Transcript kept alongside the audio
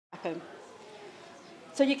happen.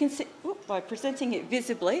 So you can see, by presenting it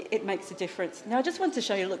visibly, it makes a difference. Now, I just want to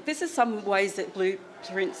show you, look, this is some ways that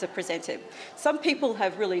blueprints are presented. Some people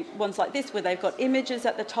have really ones like this where they've got images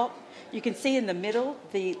at the top. You can see in the middle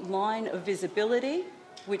the line of visibility,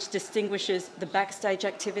 which distinguishes the backstage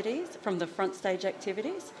activities from the front stage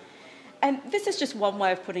activities. And this is just one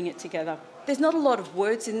way of putting it together. There's not a lot of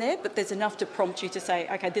words in there, but there's enough to prompt you to say,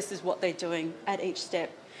 okay, this is what they're doing at each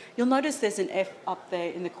step. You'll notice there's an F up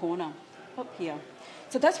there in the corner, up here.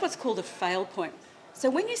 So that's what's called a fail point. So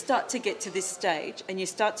when you start to get to this stage and you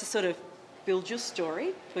start to sort of build your story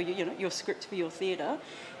for your script for your theatre,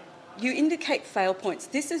 you indicate fail points.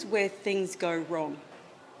 This is where things go wrong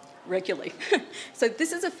regularly. So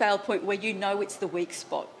this is a fail point where you know it's the weak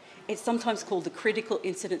spot. It's sometimes called the critical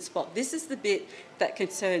incident spot. This is the bit that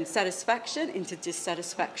concerns satisfaction into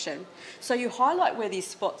dissatisfaction. So you highlight where these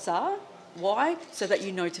spots are. Why? So that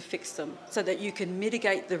you know to fix them, so that you can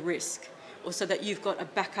mitigate the risk, or so that you've got a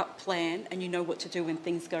backup plan and you know what to do when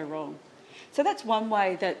things go wrong. So that's one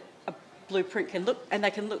way that a blueprint can look, and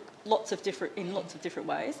they can look in lots of different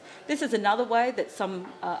ways. This is another way that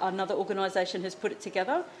another organisation has put it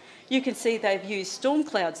together. You can see they've used storm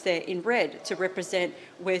clouds there in red to represent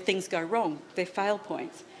where things go wrong, their fail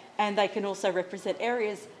points. And they can also represent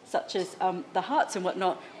areas such as the hearts and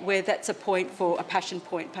whatnot, where that's a point for a passion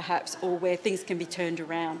point perhaps, or where things can be turned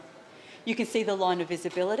around. You can see the line of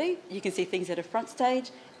visibility. You can see things at a front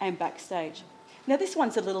stage and backstage. Now this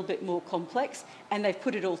one's a little bit more complex and they've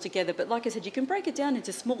put it all together, but like I said, you can break it down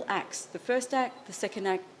into small acts, the first act, the second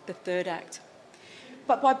act, the third act.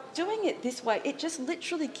 But by doing it this way, it just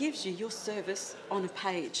literally gives you your service on a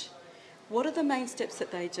page. What are the main steps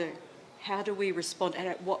that they do? How do we respond and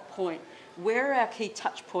at what point? Where our key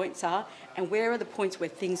touch points are, and where are the points where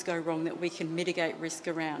things go wrong that we can mitigate risk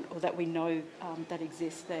around, or that we know that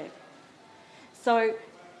exists there. So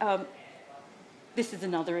this is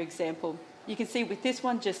another example. You can see with this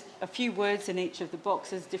one, just a few words in each of the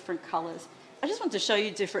boxes, different colours. I just want to show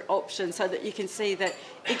you different options so that you can see that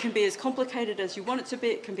it can be as complicated as you want it to be,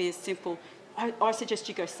 it can be as simple. I suggest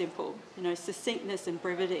you go simple, succinctness and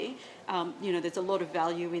brevity, there's a lot of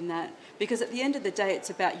value in that, because at the end of the day, it's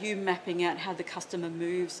about you mapping out how the customer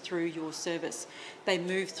moves through your service. They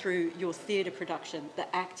move through your theatre production,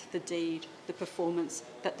 the act, the deed, the performance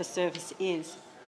that the service is.